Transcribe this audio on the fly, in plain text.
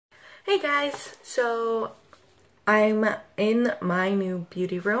Hey guys, so I'm in my new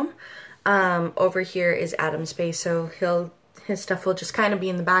beauty room. Over here is Adam's space, so his stuff will just kind of be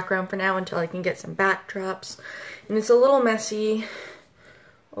in the background for now until I can get some backdrops. And it's a little messy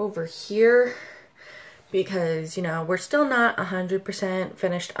over here because, you know, we're still not 100%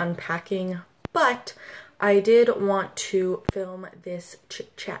 finished unpacking, but I did want to film this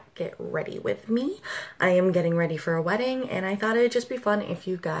chit chat get ready with me. I am getting ready for a wedding and I thought it'd just be fun if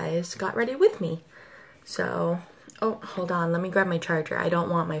you guys got ready with me. So, oh, hold on, let me grab my charger. I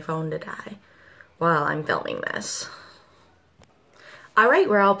don't want my phone to die while I'm filming this. Alright,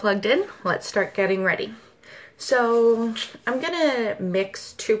 we're all plugged in. Let's start getting ready. So, I'm gonna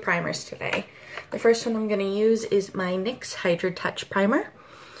mix two primers today. The first one I'm gonna use is my NYX Hydra Touch Primer.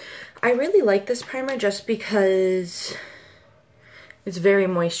 I really like this primer just because it's very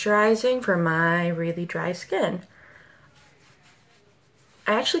moisturizing for my really dry skin.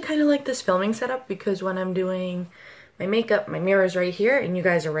 I actually kind of like this filming setup because when I'm doing my makeup, my mirror's right here and you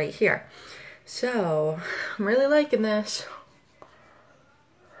guys are right here. So, I'm really liking this.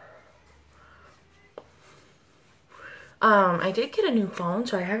 I did get a new phone,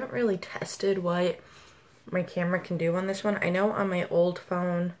 so I haven't really tested what my camera can do on this one. I know on my old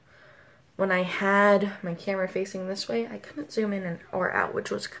phone, when I had my camera facing this way, I couldn't zoom in or out,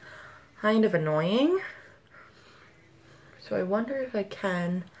 which was kind of annoying. So I wonder if I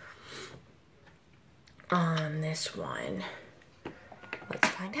can on this one. Let's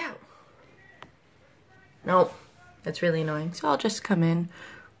find out. Nope, that's really annoying. So I'll just come in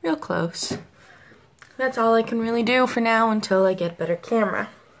real close. That's all I can really do for now until I get a better camera.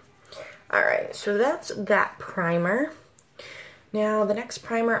 Alright, so that's that primer. Now, the next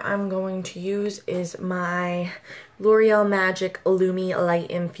primer I'm going to use is my L'Oreal Magic Illumi Light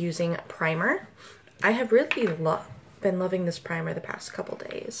Infusing Primer. I have really been loving this primer the past couple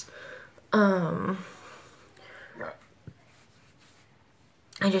days. I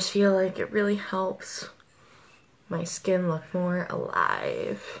just feel like it really helps my skin look more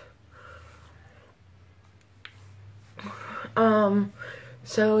alive.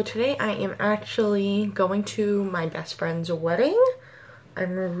 So today I am actually going to my best friend's wedding.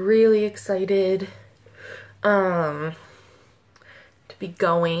 I'm really excited to be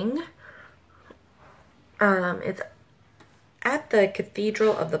going. It's at the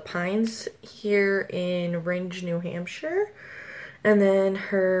Cathedral of the Pines here in Ringe, New Hampshire. And then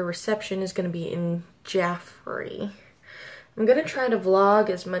her reception is going to be in Jaffrey. I'm going to try to vlog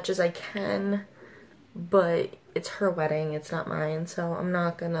as much as I can, but it's her wedding, it's not mine, so I'm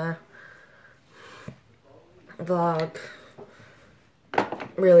not gonna vlog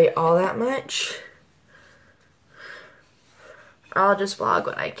really all that much. I'll just vlog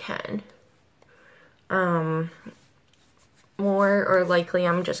what I can. More or likely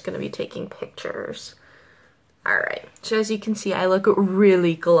I'm just gonna be taking pictures. Alright, so as you can see, I look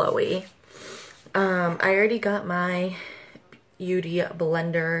really glowy. I already got my beauty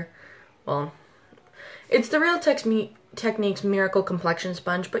blender, well, it's the Real Techniques Miracle Complexion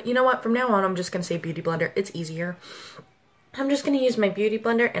Sponge, but you know what? From now on, I'm just going to say Beauty Blender. It's easier. I'm just going to use my Beauty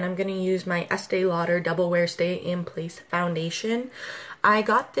Blender, and I'm going to use my Estee Lauder Double Wear Stay in Place Foundation. I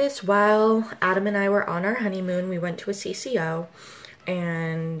got this while Adam and I were on our honeymoon. We went to a CCO,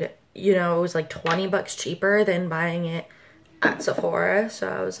 and, you know, it was like 20 bucks cheaper than buying it at Sephora. So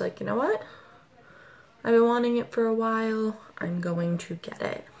I was like, you know what? I've been wanting it for a while. I'm going to get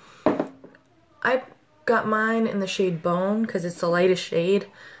it. I got mine in the shade Bone because it's the lightest shade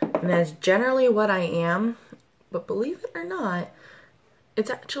and that's generally what I am, but believe it or not,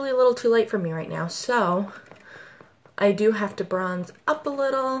 it's actually a little too light for me right now, so I do have to bronze up a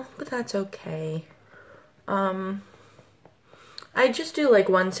little, but that's okay. I just do like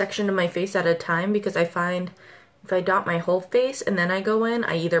one section of my face at a time because I find if I dot my whole face and then I go in,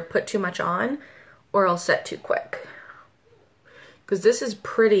 I either put too much on or I'll set too quick. Because this is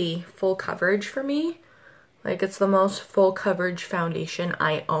pretty full coverage for me. Like, it's the most full coverage foundation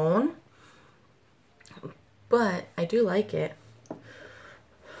I own. But I do like it.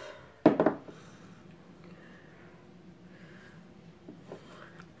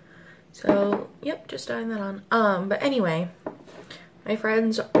 So, yep, just dyeing that on. But anyway, my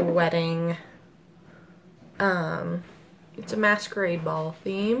friend's wedding. It's a masquerade ball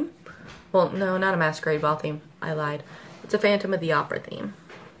theme. Well, no, not a masquerade ball theme. I lied. It's a Phantom of the Opera theme.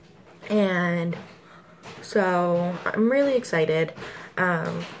 And so I'm really excited.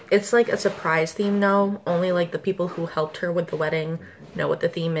 It's like a surprise theme now. Only like the people who helped her with the wedding know what the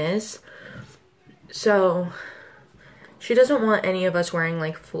theme is. So she doesn't want any of us wearing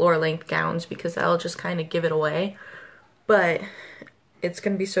like floor length gowns because that'll just kind of give it away. But it's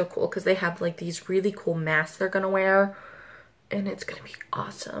gonna be so cool because they have like these really cool masks they're gonna wear, and it's gonna be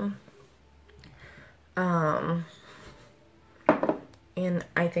awesome. And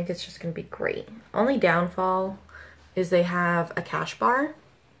I think it's just gonna be great. Only downfall is they have a cash bar,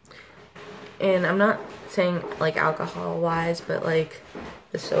 and I'm not saying like alcohol wise, but like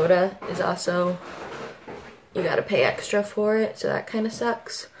the soda is also, you gotta pay extra for it, so that kind of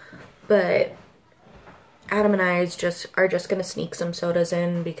sucks. But Adam and I are just gonna sneak some sodas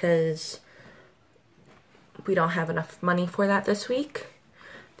in because we don't have enough money for that this week.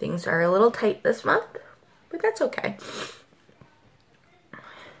 Things are a little tight this month, but that's okay.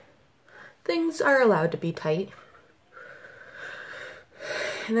 Things are allowed to be tight.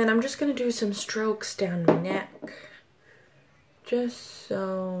 And then I'm just gonna do some strokes down my neck, just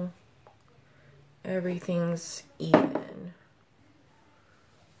so everything's even.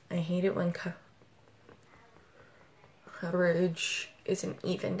 I hate it when coverage isn't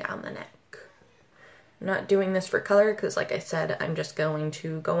even down the neck. I'm not doing this for color because, like I said, I'm just going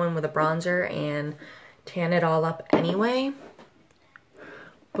to go in with a bronzer and tan it all up anyway.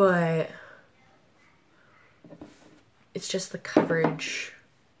 But it's just the coverage.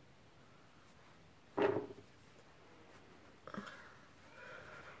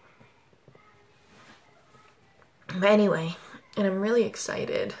 But anyway, and I'm really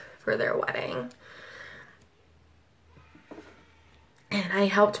excited for their wedding. And I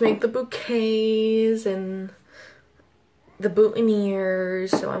helped make the bouquets and the boutonnieres,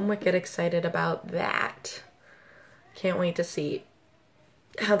 so I'm wicked excited about that. Can't wait to see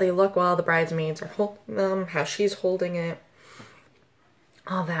how they look while the bridesmaids are holding them, how she's holding it,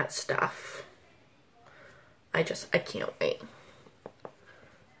 all that stuff. I can't wait.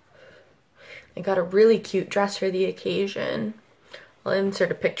 I got a really cute dress for the occasion. I'll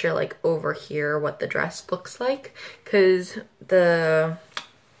insert a picture like over here what the dress looks like, because the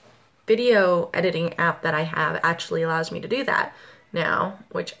video editing app that I have actually allows me to do that now,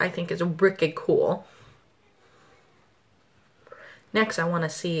 which I think is wicked cool. Next, I want to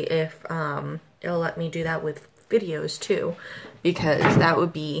see if it'll let me do that with videos too, because that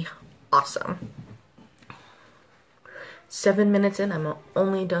would be awesome. 7 minutes in, I'm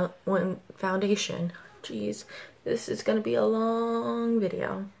only done one foundation. Jeez, this is gonna be a long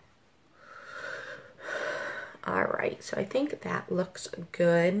video. All right, so I think that looks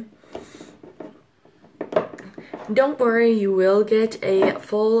good. Don't worry, you will get a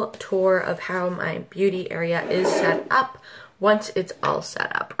full tour of how my beauty area is set up once it's all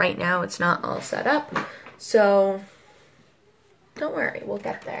set up. Right now, it's not all set up, so don't worry, we'll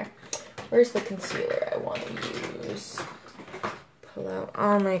get there. Where's the concealer I want to use? Pull out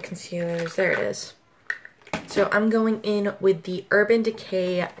all my concealers. There it is. So I'm going in with the Urban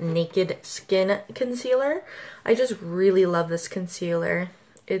Decay Naked Skin Concealer. I just really love this concealer.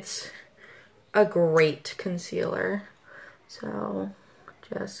 It's a great concealer. So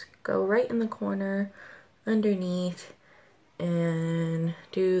just go right in the corner underneath and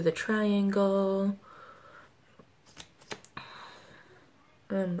do the triangle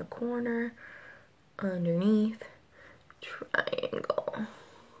in the corner underneath. Triangle.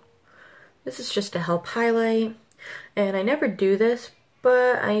 This is just to help highlight, and I never do this,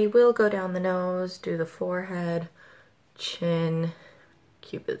 but I will go down the nose, do the forehead, chin,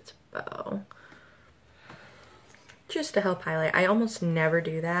 Cupid's bow, just to help highlight. I almost never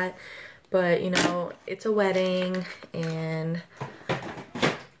do that, but you know, it's a wedding and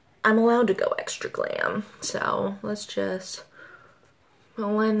I'm allowed to go extra glam, so let's just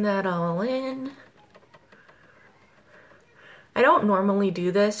blend that all in. I don't normally do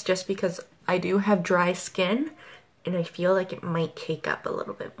this just because I do have dry skin and I feel like it might cake up a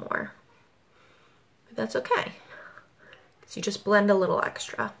little bit more. But that's okay, because you just blend a little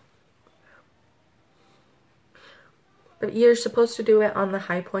extra. But you're supposed to do it on the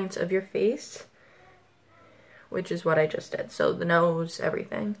high points of your face, which is what I just did. So the nose,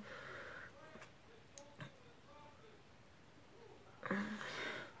 everything.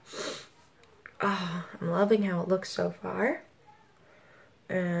 Oh, I'm loving how it looks so far.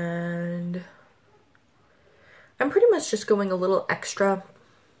 And I'm pretty much just going a little extra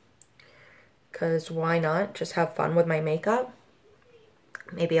because why not? Just have fun with my makeup.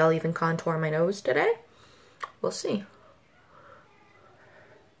 Maybe I'll even contour my nose today. We'll see.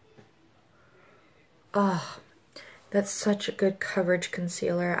 Oh, that's such a good coverage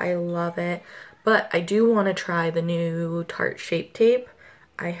concealer. I love it. But I do want to try the new Tarte Shape Tape.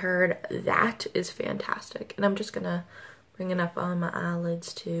 I heard that is fantastic. And I'm just going to bring it up on my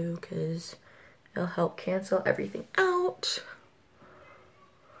eyelids too, because it'll help cancel everything out.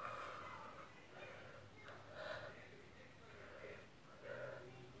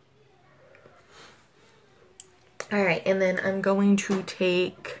 All right, and then I'm going to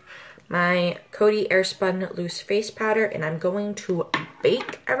take my Coty Airspun Loose Face Powder, and I'm going to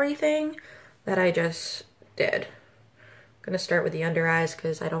bake everything that I just did. I'm gonna start with the under eyes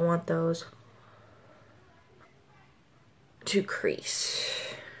because I don't want those to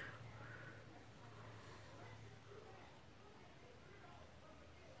crease.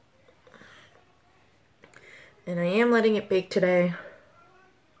 And I am letting it bake today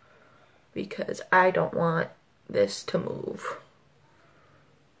because I don't want this to move.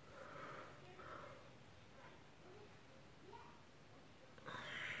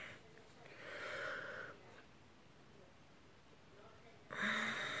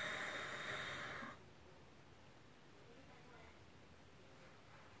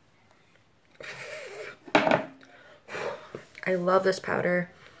 I love this powder.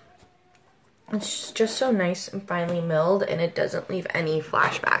 It's just so nice and finely milled, and it doesn't leave any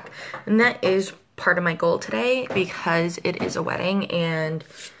flashback. And that is part of my goal today because it is a wedding and,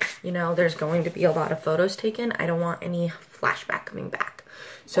 you know, there's going to be a lot of photos taken. I don't want any flashback coming back.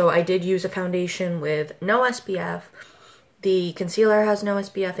 So I did use a foundation with no SPF. The concealer has no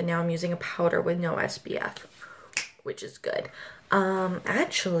SPF, and now I'm using a powder with no SPF, which is good.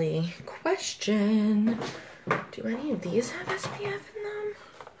 Actually, question, do any of these have SPF in them?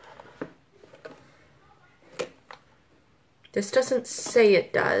 This doesn't say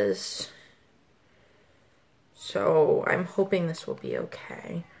it does, so I'm hoping this will be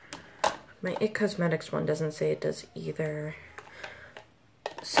okay. My IT Cosmetics one doesn't say it does either,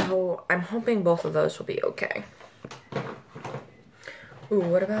 so I'm hoping both of those will be okay. Ooh,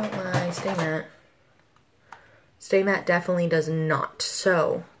 what about my Stay Matte? Stay Matte definitely does not,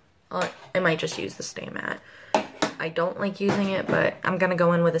 so I might just use the Stay Matte. I don't like using it, but I'm gonna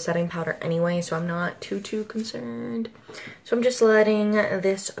go in with a setting powder anyway, so I'm not too concerned. So I'm just letting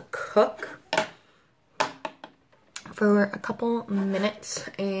this cook for a couple minutes,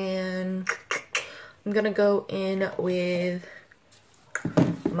 and I'm gonna go in with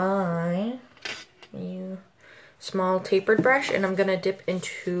my new small tapered brush, and I'm gonna dip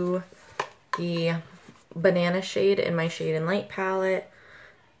into the banana shade in my Shade and Light palette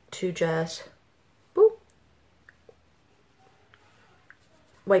to just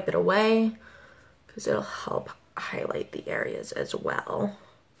wipe it away because it'll help highlight the areas as well.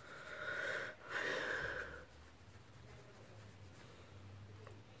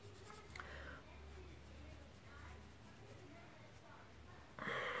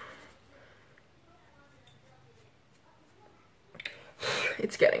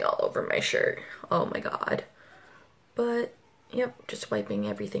 It's getting all over my shirt. Oh my god. But, yep, just wiping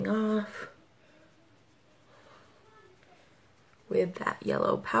everything off with that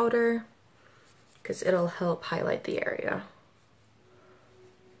yellow powder because it'll help highlight the area.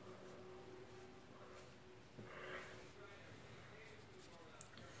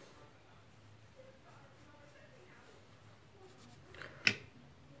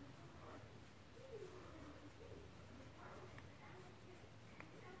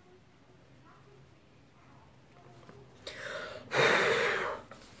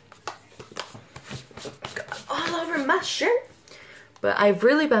 All over my shirt. But I've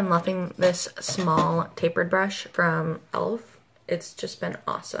really been loving this small tapered brush from e.l.f. It's just been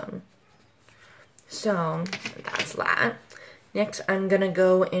awesome. So that's that. Next, I'm gonna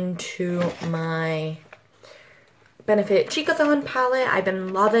go into my Benefit Cheekathon palette. I've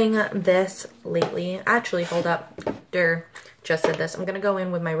been loving this lately. Actually, hold up. Just did this. I'm gonna go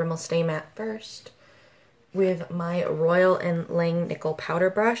in with my Rimmel Stay Matte first with my Royal and Lang Nickel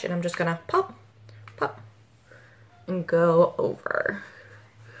powder brush, and I'm just gonna pop and go over.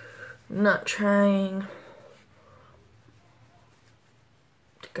 Not trying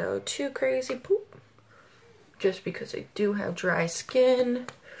to go too crazy, just because I do have dry skin.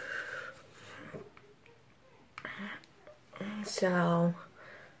 So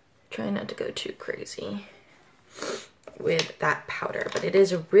try not to go too crazy with that powder, but it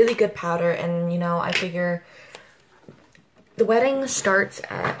is a really good powder, and you know, I figure the wedding starts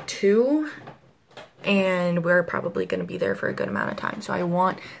at 2 and we're probably going to be there for a good amount of time, so I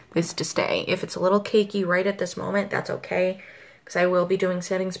want this to stay. If it's a little cakey right at this moment, that's okay, because I will be doing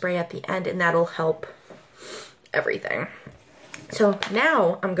setting spray at the end, and that'll help everything. So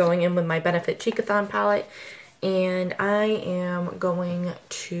now I'm going in with my Benefit Cheekathon palette, and I am going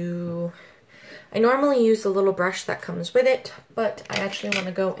to, I normally use the little brush that comes with it, but I actually want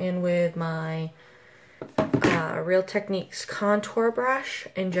to go in with my Real Techniques contour brush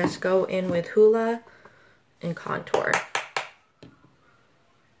and just go in with Hoola and contour.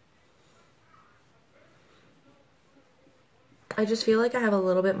 I just feel like I have a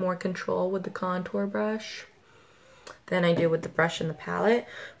little bit more control with the contour brush. than I do with the brush and the palette.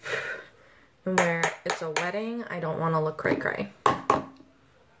 And where it's a wedding, I don't want to look cray-cray.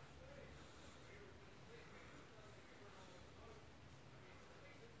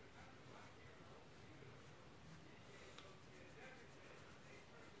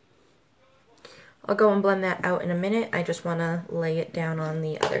 I'll go and blend that out in a minute. I just want to lay it down on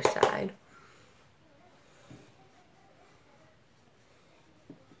the other side.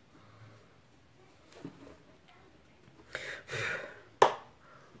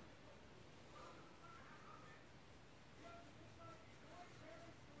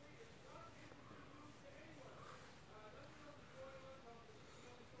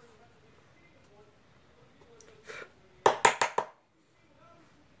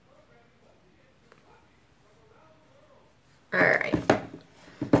 Alright,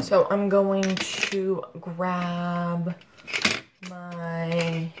 so I'm going to grab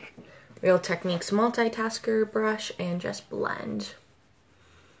my Real Techniques multitasker brush and just blend.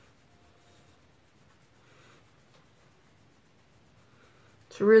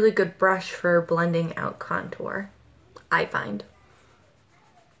 It's a really good brush for blending out contour, I find.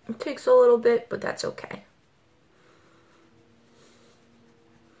 It takes a little bit, but that's okay.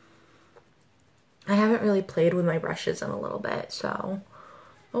 I haven't really played with my brushes in a little bit, so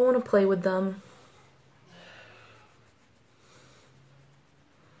I want to play with them.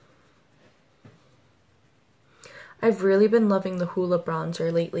 I've really been loving the Hoola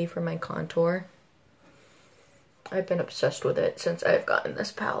bronzer lately for my contour. I've been obsessed with it since I've gotten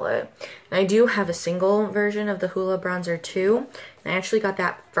this palette. And I do have a single version of the Hoola bronzer too. And I actually got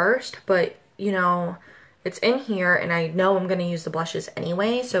that first, but you know, it's in here and I know I'm going to use the blushes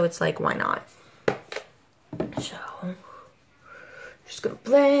anyway, so it's like, why not? So, just gonna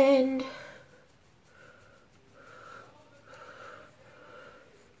blend.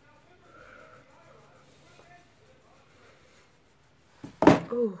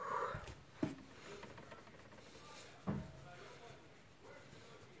 Ooh.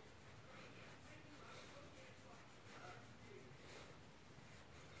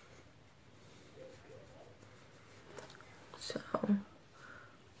 So,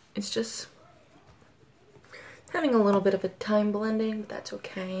 it's just having a little bit of a time blending, but that's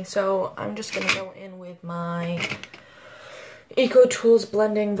okay. So I'm just gonna go in with my Eco Tools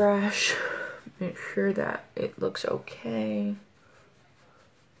blending brush. Make sure that it looks okay.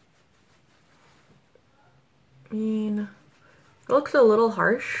 I mean, it looks a little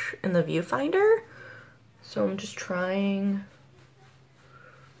harsh in the viewfinder, so I'm just trying.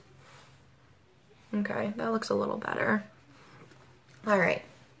 Okay, that looks a little better. All right.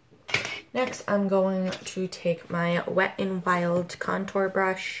 Next, I'm going to take my Wet n Wild contour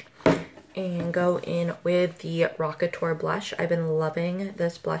brush and go in with the Rockateur blush. I've been loving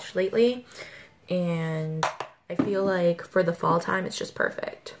this blush lately, and I feel like for the fall time, it's just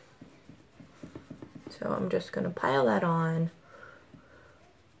perfect. So I'm just going to pile that on.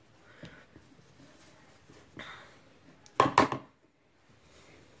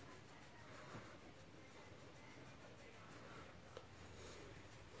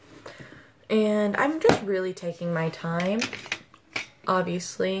 And I'm just really taking my time.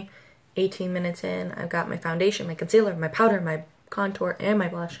 Obviously, 18 minutes in, I've got my foundation, my concealer, my powder, my contour, and my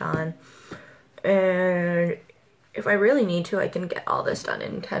blush on. And if I really need to, I can get all this done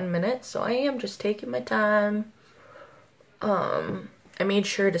in 10 minutes. So I am just taking my time. I made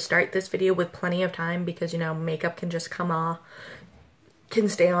sure to start this video with plenty of time because, you know, makeup can just come off, can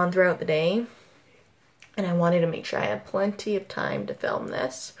stay on throughout the day. And I wanted to make sure I had plenty of time to film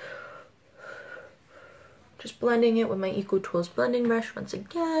this. Just blending it with my Eco Tools blending brush once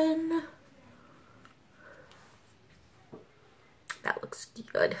again. That looks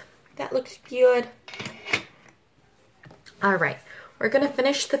good. That looks good. All right, we're gonna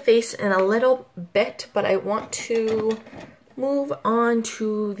finish the face in a little bit, but I want to move on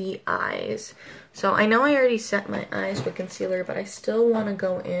to the eyes. So I know I already set my eyes with concealer, but I still want to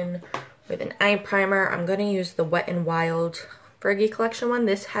go in with an eye primer. I'm gonna use the Wet n Wild Fergie Collection one.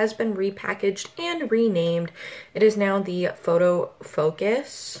 This has been repackaged and renamed. It is now the Photo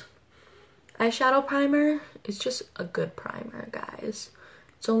Focus eyeshadow primer. It's just a good primer, guys.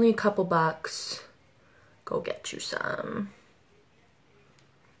 It's only a couple bucks. Go get you some.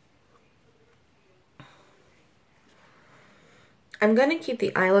 I'm gonna keep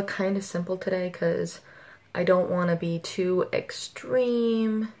the eye look kind of simple today because I don't want to be too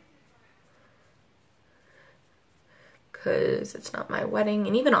extreme. Because it's not my wedding,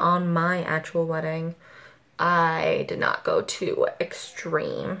 and even on my actual wedding, I did not go too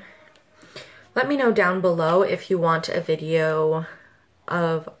extreme. Let me know down below if you want a video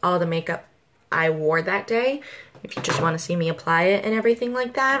of all the makeup I wore that day. If you just want to see me apply it and everything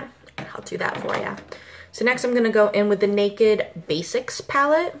like that, I'll do that for you. So next I'm going to go in with the Naked Basics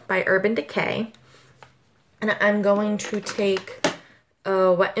palette by Urban Decay. And I'm going to take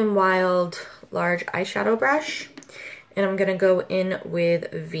a Wet n Wild large eyeshadow brush. And I'm going to go in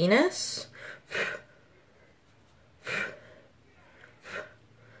with Venus.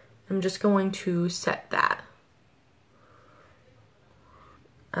 I'm just going to set that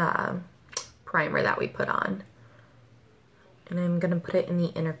primer that we put on. And I'm going to put it in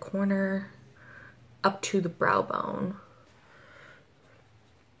the inner corner up to the brow bone.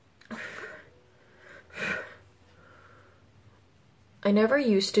 I never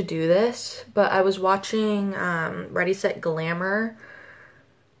used to do this, but I was watching Ready Set Glamour,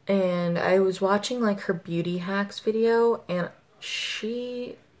 and I was watching like her beauty hacks video, and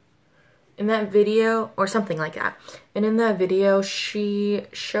she, in that video, or something like that, and in that video she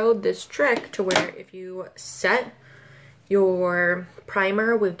showed this trick to where if you set your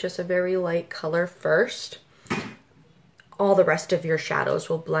primer with just a very light color first, all the rest of your shadows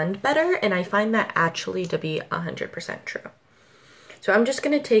will blend better, and I find that actually to be 100% true. So I'm just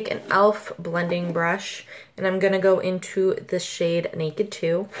going to take an e.l.f. blending brush, and I'm going to go into the shade Naked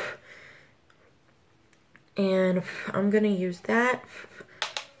 2. And I'm going to use that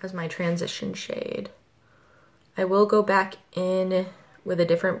as my transition shade. I will go back in with a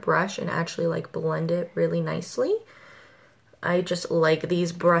different brush and actually like blend it really nicely. I just like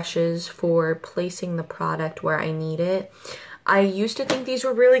these brushes for placing the product where I need it. I used to think these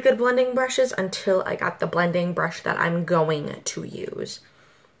were really good blending brushes until I got the blending brush that I'm going to use.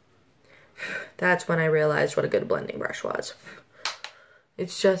 That's when I realized what a good blending brush was.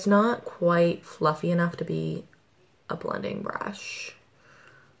 It's just not quite fluffy enough to be a blending brush.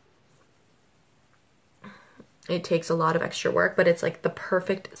 It takes a lot of extra work, but it's like the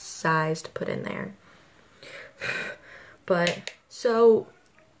perfect size to put in there. But, so,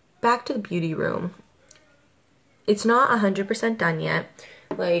 back to the beauty room. It's not 100% done yet.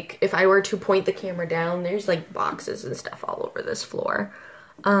 Like, if I were to point the camera down, there's like boxes and stuff all over this floor.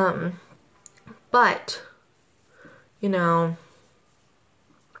 But, you know,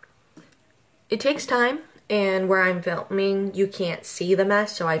 it takes time, and where I'm filming, you can't see the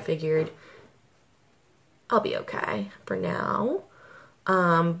mess, so I figured I'll be okay for now.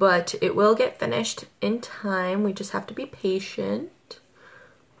 But it will get finished in time. We just have to be patient.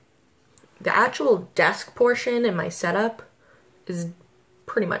 The actual desk portion in my setup is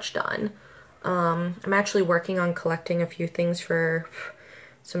pretty much done. I'm actually working on collecting a few things for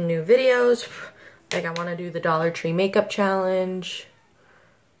some new videos. Like, I want to do the Dollar Tree makeup challenge,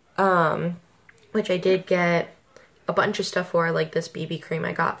 which I did get a bunch of stuff for, like this BB cream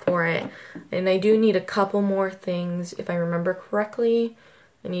I got for it. And I do need a couple more things, if I remember correctly.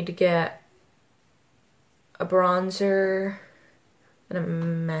 I need to get a bronzer and a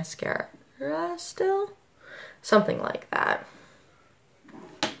mascara still? Something like that.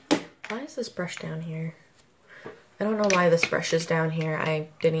 Why is this brush down here? I don't know why this brush is down here. I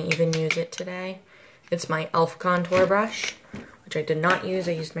didn't even use it today. It's my e.l.f. contour brush, which I did not use.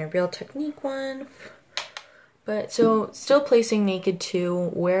 I used my Real Technique one. But so, still placing Naked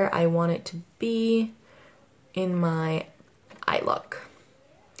 2 where I want it to be in my eye look.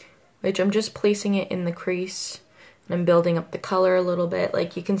 Which I'm just placing it in the crease. And I'm building up the color a little bit.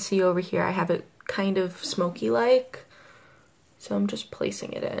 Like you can see over here, I have it kind of smoky-like. So I'm just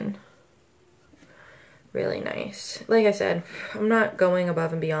placing it in. Really nice. Like I said, I'm not going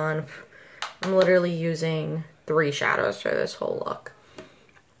above and beyond. I'm literally using 3 shadows for this whole look.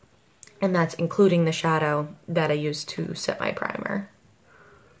 And that's including the shadow that I used to set my primer.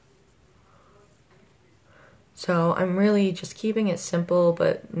 So I'm really just keeping it simple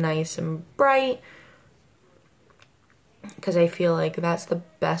but nice and bright, because I feel like that's the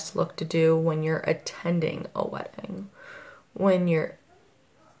best look to do when you're attending a wedding. When you're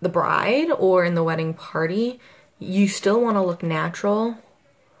the bride or in the wedding party, you still want to look natural,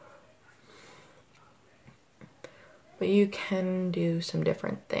 but you can do some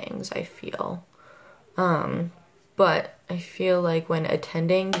different things, I feel. But I feel like when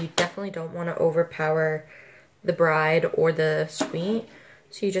attending, you definitely don't want to overpower the bride or the suite,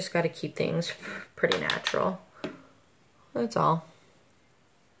 so you just got to keep things pretty natural. That's all.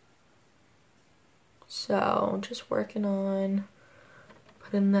 So, just working on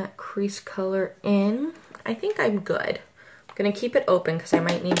putting that crease color in. I think I'm good. I'm gonna keep it open because I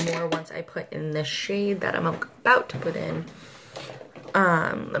might need more once I put in the shade that I'm about to put in.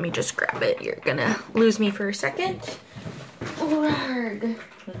 Let me just grab it. You're gonna lose me for a second. Lord.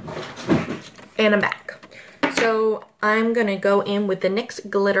 And I'm back. So I'm gonna go in with the NYX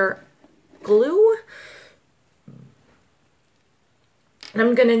Glitter glue. And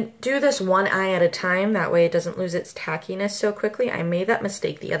I'm gonna do this one eye at a time, that way it doesn't lose its tackiness so quickly. I made that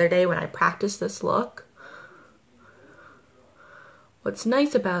mistake the other day when I practiced this look. What's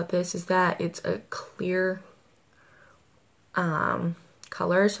nice about this is that it's a clear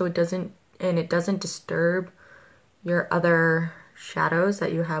color, so it doesn't disturb your other shadows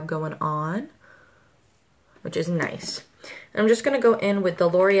that you have going on, which is nice. And I'm just gonna go in with the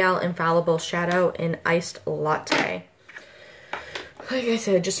L'Oreal Infallible Shadow in Iced Latte. Like I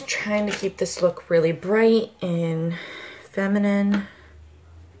said, just trying to keep this look really bright and feminine.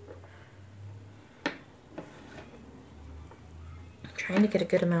 Trying to get a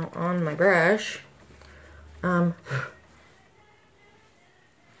good amount on my brush.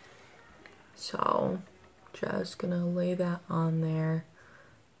 So just gonna lay that on there.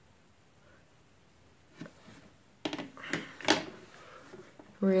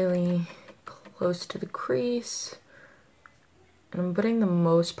 Really close to the crease. And I'm putting the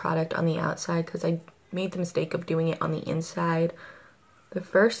most product on the outside because I made the mistake of doing it on the inside the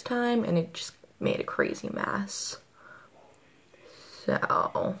first time and it just made a crazy mess.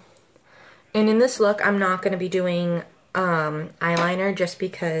 So, and in this look, I'm not going to be doing eyeliner just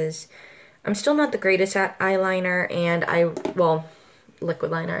because I'm still not the greatest at eyeliner and well,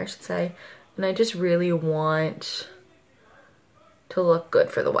 liquid liner I should say, and I just really want to look good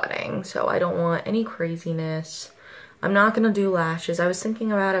for the wedding. So I don't want any craziness. I'm not going to do lashes. I was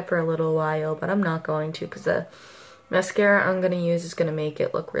thinking about it for a little while, but I'm not going to because the mascara I'm going to use is going to make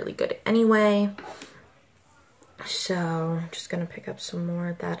it look really good anyway. So I'm just going to pick up some more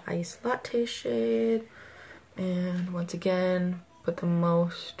of that Iced Latte shade. And once again, put the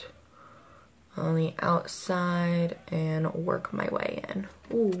most on the outside and work my way in.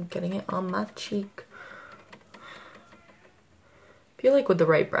 Ooh, getting it on my cheek. I feel like with the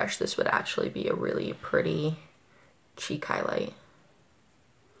right brush, this would actually be a really pretty cheek highlight.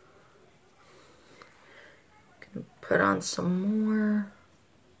 Gonna put on some more.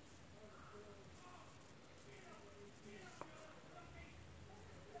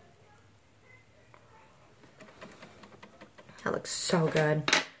 That looks so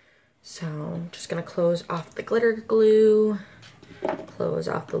good. So I'm just gonna close off the glitter glue, close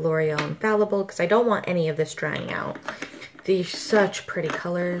off the L'Oreal Infallible because I don't want any of this drying out. These are such pretty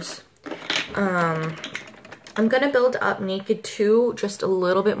colors. I'm gonna build up Naked 2 just a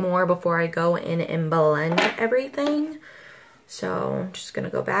little bit more before I go in and blend everything. So I'm just gonna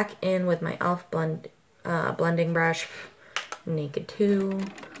go back in with my e.l.f. blending brush, Naked 2,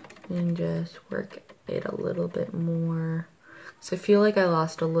 and just work it a little bit more. So I feel like I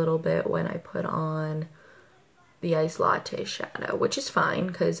lost a little bit when I put on the Iced Latte shadow, which is fine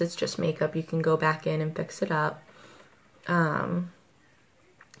because it's just makeup. You can go back in and fix it up.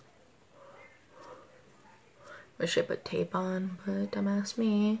 Wish I put tape on, but dumbass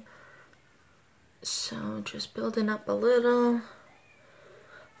me. So just building up a little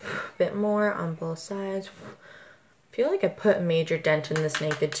bit more on both sides. I feel like I put a major dent in this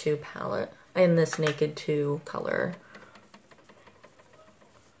Naked 2 palette, in this Naked 2 color.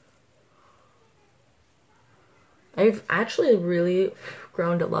 I've actually really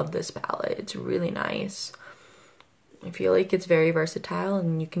grown to love this palette. It's really nice. I feel like it's very versatile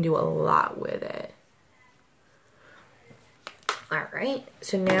and you can do a lot with it. Alright,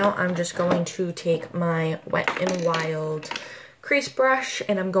 so now I'm just going to take my Wet n Wild crease brush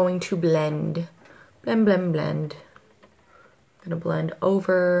and I'm going to blend. Blend, blend, blend. I'm gonna blend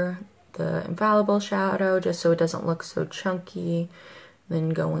over the Infallible shadow just so it doesn't look so chunky.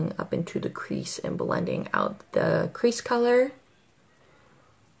 Then going up into the crease and blending out the crease color.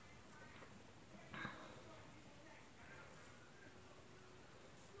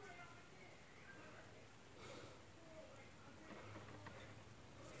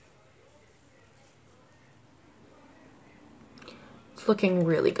 It's looking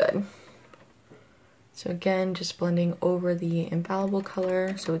really good. So again, just blending over the Infallible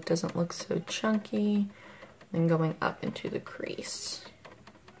color so it doesn't look so chunky. Then going up into the crease.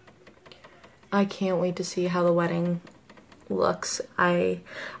 I can't wait to see how the wedding looks. I've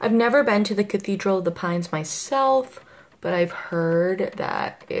never been to the Cathedral of the Pines myself, but I've heard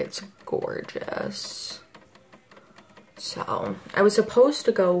that it's gorgeous. So I was supposed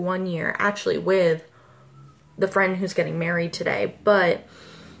to go one year actually with the friend who's getting married today, but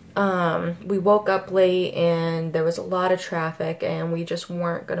we woke up late and there was a lot of traffic and we just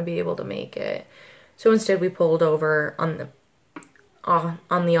weren't going to be able to make it. So instead we pulled over on the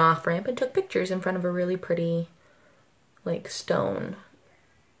off-ramp and took pictures in front of a really pretty like stone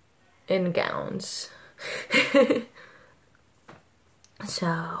in gowns.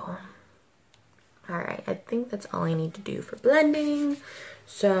 So Alright, I think that's all I need to do for blending.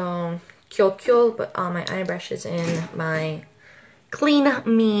 So, kyokyo, but all my eye brushes in my Clean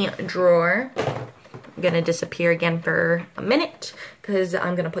Me drawer. I'm gonna disappear again for a minute because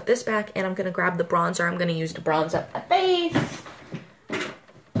I'm gonna put this back and I'm gonna grab the bronzer I'm gonna use to bronze up my face.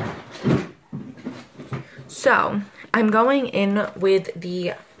 So, I'm going in with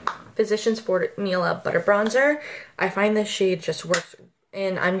the Physicians Formula Butter Bronzer. I find this shade just works,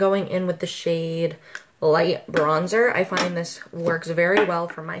 and I'm going in with the shade Light Bronzer. I find this works very well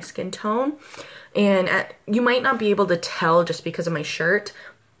for my skin tone. And you might not be able to tell just because of my shirt,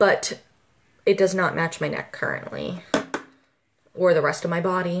 but it does not match my neck currently, or the rest of my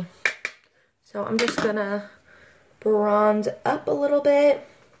body. So I'm just gonna bronze up a little bit.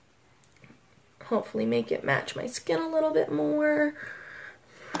 Hopefully make it match my skin a little bit more.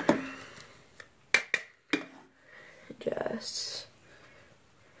 Just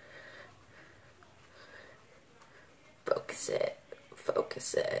focus it,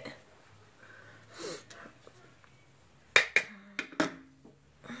 focus it.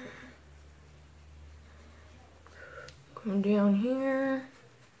 Come down here.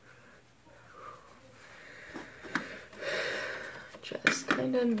 Just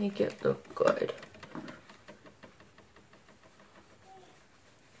kind of make it look good.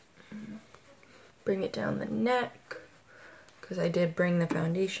 Bring it down the neck, because I did bring the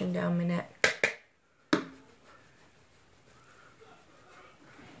foundation down my neck.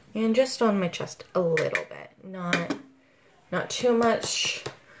 And just on my chest a little bit, not too much,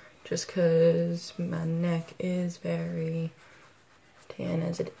 just because my neck is very tan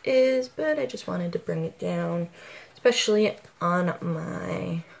as it is, but I just wanted to bring it down, especially on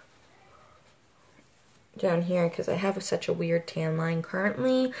my, down here, because I have such a weird tan line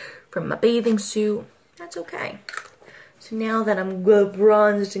currently from my bathing suit. That's okay. So now that I'm good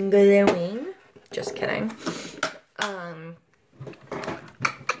bronzed and glowing, just kidding,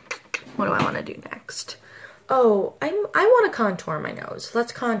 what do I want to do next? Oh, I want to contour my nose.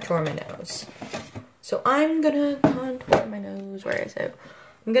 Let's contour my nose. So I'm gonna contour my nose. Where is it?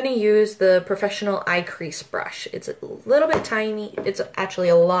 I'm gonna use the Professional Eye Crease brush. It's a little bit tiny. It's actually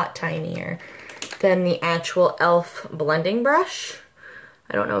a lot tinier than the actual e.l.f. blending brush.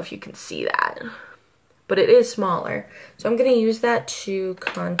 I don't know if you can see that, but it is smaller. So I'm gonna use that to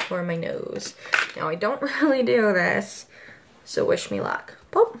contour my nose. Now I don't really do this, so wish me luck.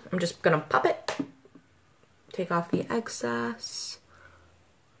 Pop. I'm just gonna pop it. Take off the excess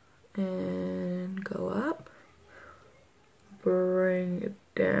and go up. Bring it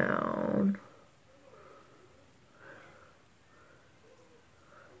down.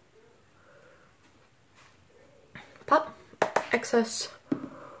 Pop. Excess.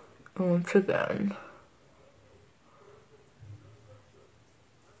 Once again.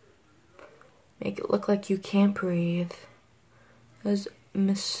 Make it look like you can't breathe, as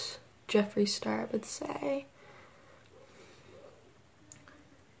Miss Jeffree Star would say.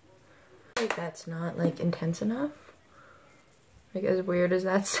 Like that's not like intense enough. Like as weird as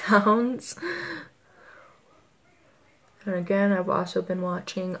that sounds. And again, I've also been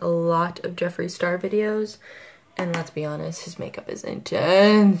watching a lot of Jeffree Star videos, and let's be honest, his makeup is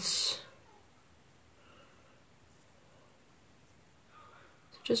intense.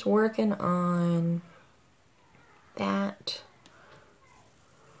 So just working on that.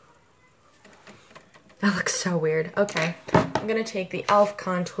 That looks so weird. Okay, I'm gonna take the e.l.f.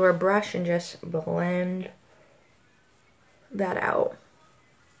 contour brush and just blend that out.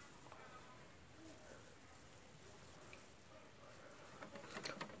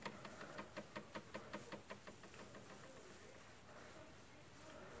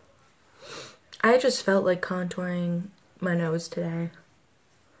 I just felt like contouring my nose today.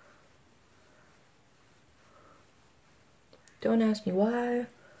 Don't ask me why.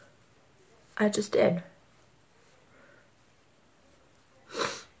 I just did.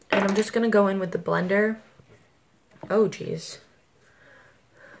 And I'm just gonna go in with the blender. Oh geez.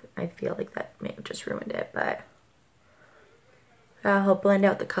 I feel like that may have just ruined it, but I'll blend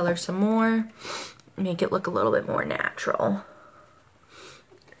out the color some more. Make it look a little bit more natural.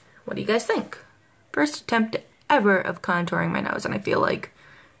 What do you guys think? First attempt ever of contouring my nose, and I feel like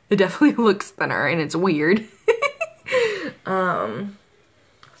it definitely looks thinner and it's weird.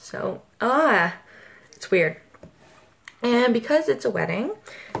 It's weird. And because it's a wedding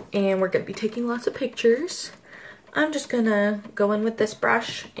and we're gonna be taking lots of pictures, I'm just gonna go in with this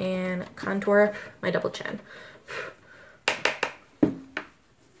brush and contour my double chin.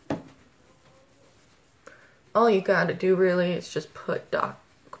 All you gotta do really is just put dark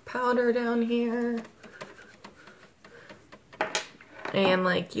powder down here. And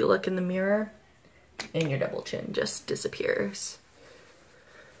like you look in the mirror and your double chin just disappears.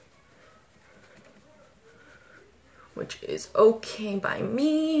 Which is okay by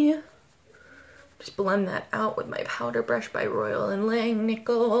me. Just blend that out with my powder brush by Royal and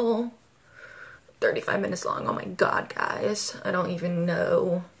Langnickel. 35 minutes long. Oh my god, guys. I don't even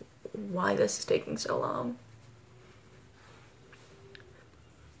know why this is taking so long.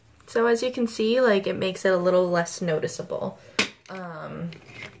 So as you can see, like, it makes it a little less noticeable,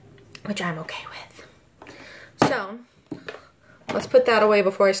 which I'm okay with. So let's put that away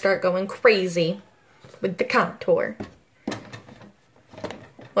before I start going crazy with the contour.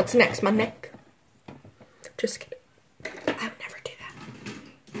 What's next, my neck? Just kidding. I would never do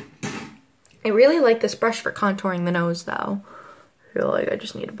that. I really like this brush for contouring the nose, though. I feel like I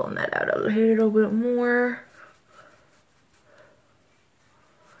just need to blend that out a little bit more.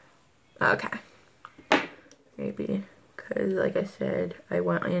 Okay. Maybe because, like I said, I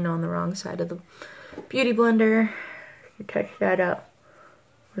went in on the wrong side of the Beauty Blender. You touch that up,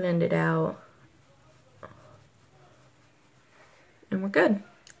 blend it out, and we're good.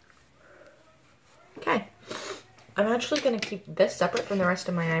 Okay. I'm actually going to keep this separate from the rest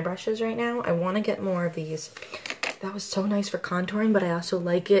of my eye brushes right now. I want to get more of these. That was so nice for contouring, but I also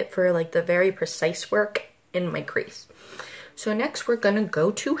like it for like the very precise work in my crease. So next we're going to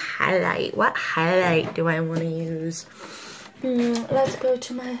go to highlight. What highlight do I want to use? Let's go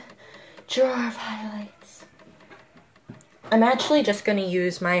to my drawer of highlights. I'm actually just going to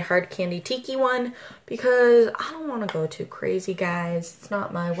use my Hard Candy Tiki one because I don't want to go too crazy, guys. It's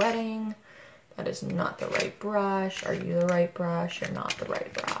not my wedding. That is not the right brush. Are you the right brush? You're not the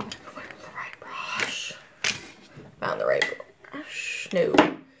right brush. Where's the right brush? Found the right brush. No.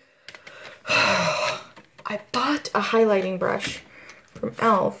 I bought a highlighting brush from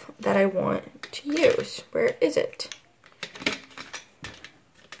e.l.f. that I want to use. Where is it?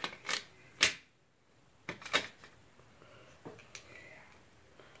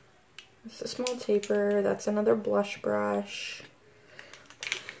 It's a small taper. That's another blush brush.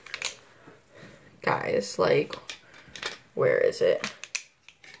 Guys, like, where is it?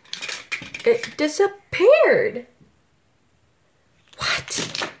 It disappeared.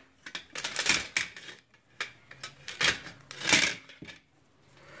 What?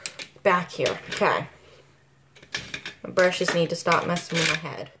 Back here. Okay. My brushes need to stop messing with my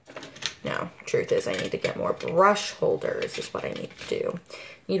head. No, truth is I need to get more brush holders is what I need to do.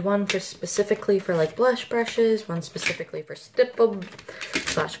 Need one for specifically for like blush brushes, one specifically for stipple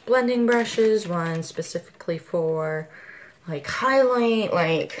 / blending brushes, one specifically for like highlight,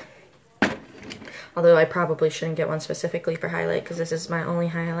 like, although I probably shouldn't get one specifically for highlight because this is my only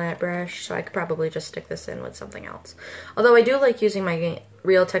highlight brush, so I could probably just stick this in with something else. Although I do like using my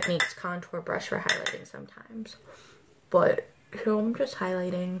Real Techniques contour brush for highlighting sometimes. But, so I'm just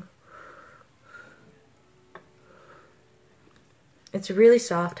highlighting. It's a really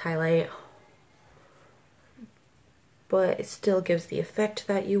soft highlight, but it still gives the effect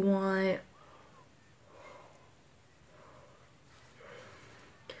that you want.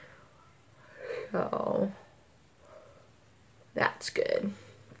 So that's good.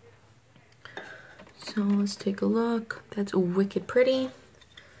 So let's take a look. That's wicked pretty.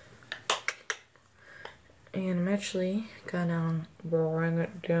 And I'm actually gonna bring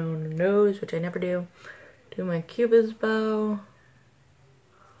it down the nose, which I never do. Do my cupid's bow.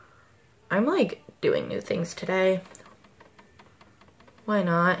 I'm like doing new things today. Why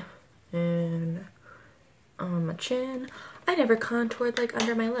not? And on my chin. I never contoured like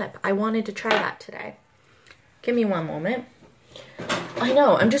under my lip. I wanted to try that today. Give me one moment. I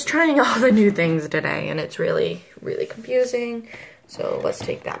know, I'm just trying all the new things today and it's really, really confusing. So let's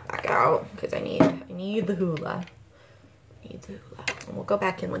take that back out because I need the hula. And we'll go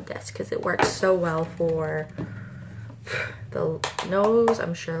back in with this because it works so well for the nose.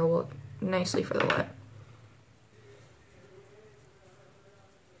 I'm sure it will nicely for the lip.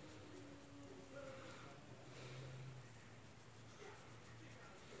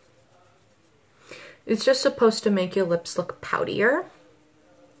 It's just supposed to make your lips look poutier.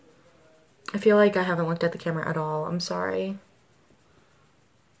 I feel like I haven't looked at the camera at all. I'm sorry.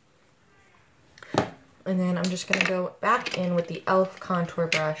 And then I'm just gonna go back in with the e.l.f. contour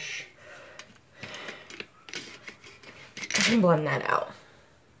brush and blend that out.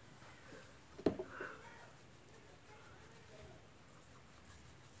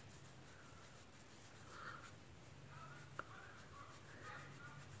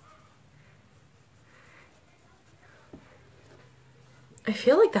 I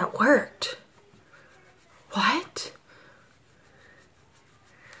feel like that worked. What?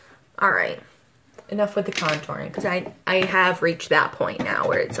 All right. Enough with the contouring because I have reached that point now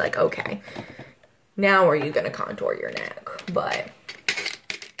where it's like, okay, Now are you gonna contour your neck? But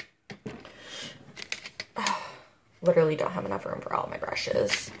literally don't have enough room for all my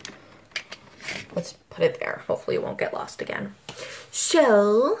brushes. Let's put it there. Hopefully it won't get lost again.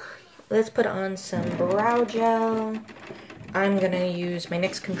 So let's put on some brow gel. I'm gonna use my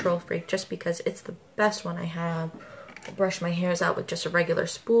NYX Control Freak just because it's the best one I have. I'll brush my hairs out with just a regular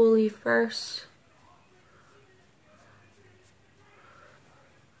spoolie first.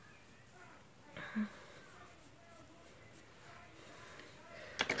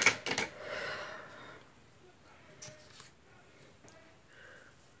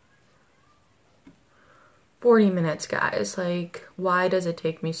 $40 minutes, guys. Like, why does it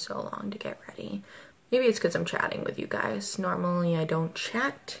take me so long to get ready? Maybe it's because I'm chatting with you guys. Normally I don't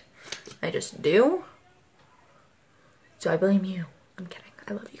chat. I just do. So I blame you. I'm kidding.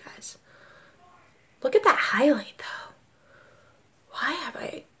 I love you guys. Look at that highlight though. Why have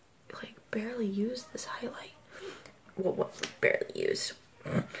I like barely used this highlight? Well, barely used.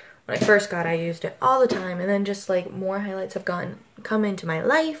 When I first got it, I used it all the time, and then just like more highlights have come into my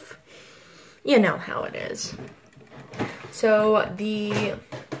life. You know how it is. So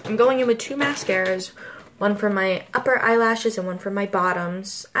I'm going in with 2 mascaras, one for my upper eyelashes and one for my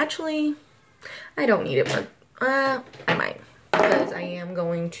bottoms. Actually, I don't need it, but I might, because I am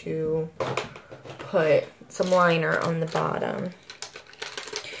going to put some liner on the bottom.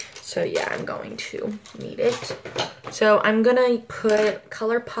 So yeah, I'm going to need it. So I'm gonna put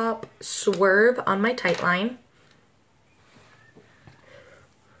ColourPop Swerve on my tight line.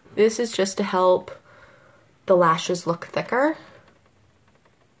 This is just to help the lashes look thicker.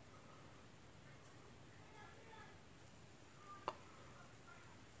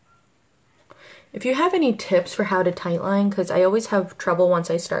 If you have any tips for how to tightline, because I always have trouble once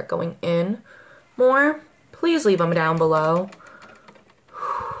I start going in more, please leave them down below.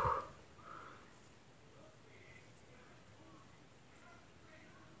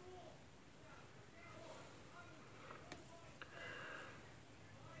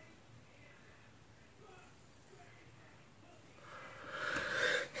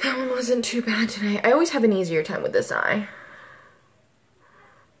 That one wasn't too bad today. I always have an easier time with this eye.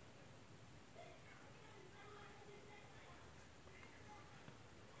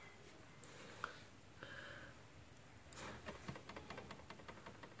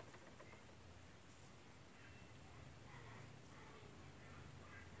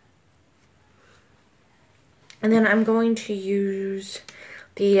 And then I'm going to use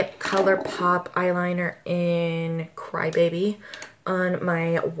the ColourPop eyeliner in Crybaby on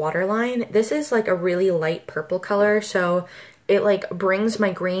my waterline. This is like a really light purple color, so it like brings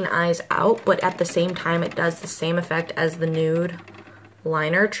my green eyes out, but at the same time it does the same effect as the nude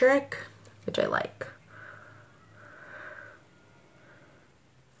liner trick, which I like.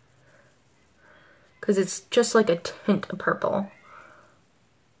 Because it's just like a tint of purple.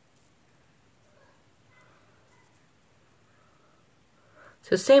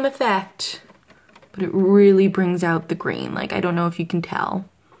 So same effect, but it really brings out the green. Like, I don't know if you can tell,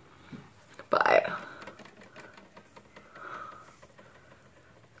 but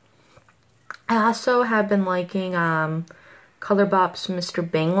I also have been liking ColourPop's Mr.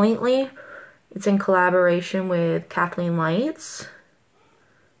 Bing lately. It's in collaboration with Kathleen Lights.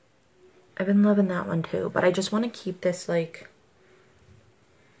 I've been loving that one too, but I just want to keep this like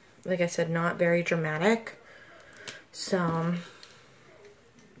I said, not very dramatic. So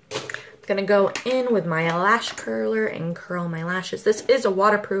gonna go in with my lash curler and curl my lashes. This is a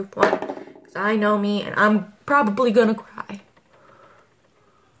waterproof one because I know me and I'm probably gonna cry.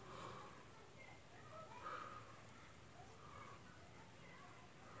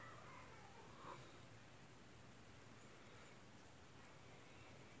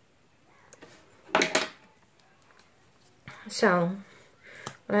 So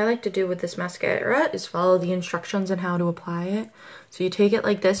what I like to do with this mascara is follow the instructions on how to apply it. So you take it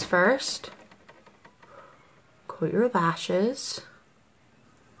like this first, coat your lashes,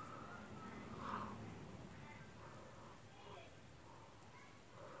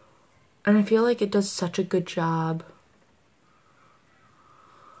 and I feel like it does such a good job.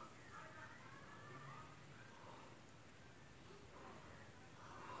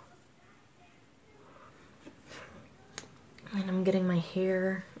 And I'm getting my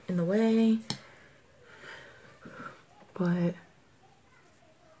hair in the way, but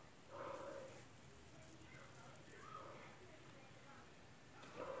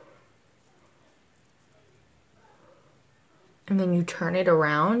and then you turn it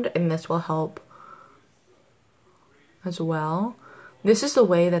around and this will help as well. This is the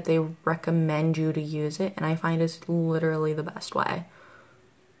way that they recommend you to use it, and I find it's literally the best way.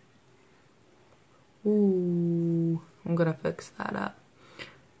 Ooh, I'm gonna fix that up.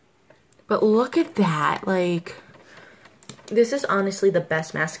 But look at that, like, this is honestly the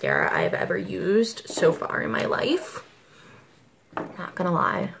best mascara I've ever used so far in my life. Not gonna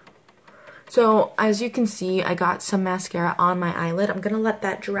lie. So as you can see, I got some mascara on my eyelid. I'm gonna let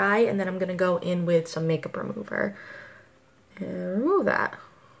that dry and then I'm gonna go in with some makeup remover and remove that.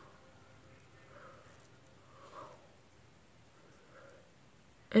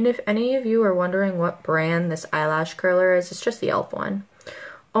 And if any of you are wondering what brand this eyelash curler is, it's just the e.l.f. one.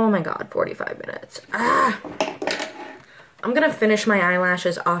 Oh my god, 45 minutes. Ah! I'm gonna finish my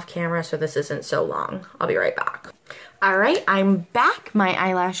eyelashes off camera so this isn't so long. I'll be right back. All right, I'm back. My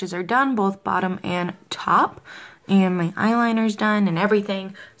eyelashes are done, both bottom and top. And my eyeliner's done and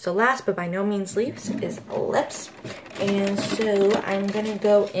everything. So last but by no means least is lips. And so I'm gonna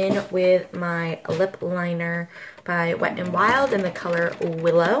go in with my lip liner by Wet n Wild in the color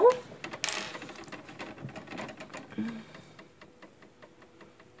Willow.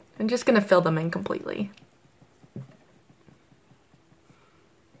 I'm just gonna fill them in completely.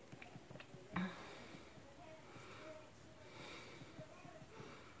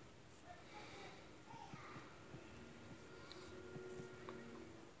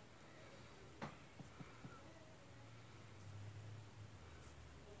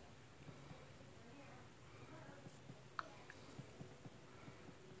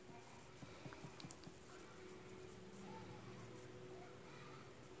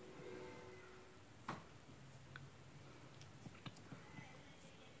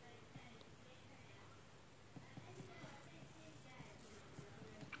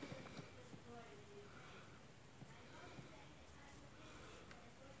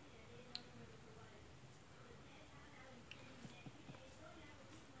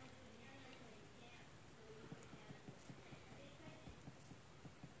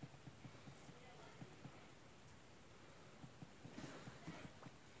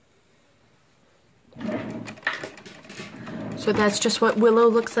 So that's just what Willow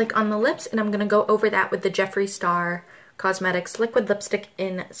looks like on the lips, and I'm gonna go over that with the Jeffree Star Cosmetics Liquid Lipstick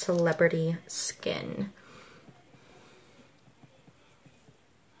in Celebrity Skin.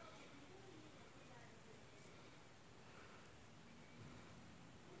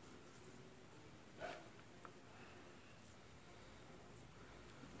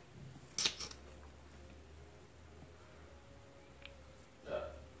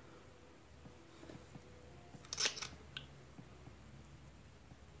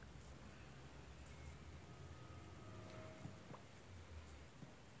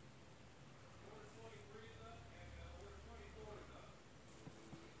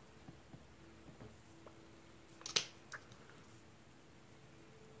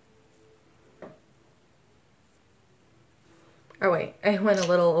 Oh wait, I went a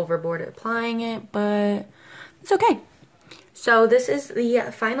little overboard applying it, but it's okay. So this is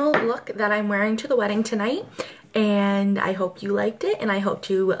the final look that I'm wearing to the wedding tonight, and I hope you liked it, and I hope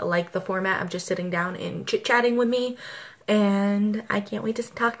you like the format of just sitting down and chit-chatting with me, and I can't wait to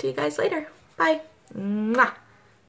talk to you guys later. Bye. Mwah.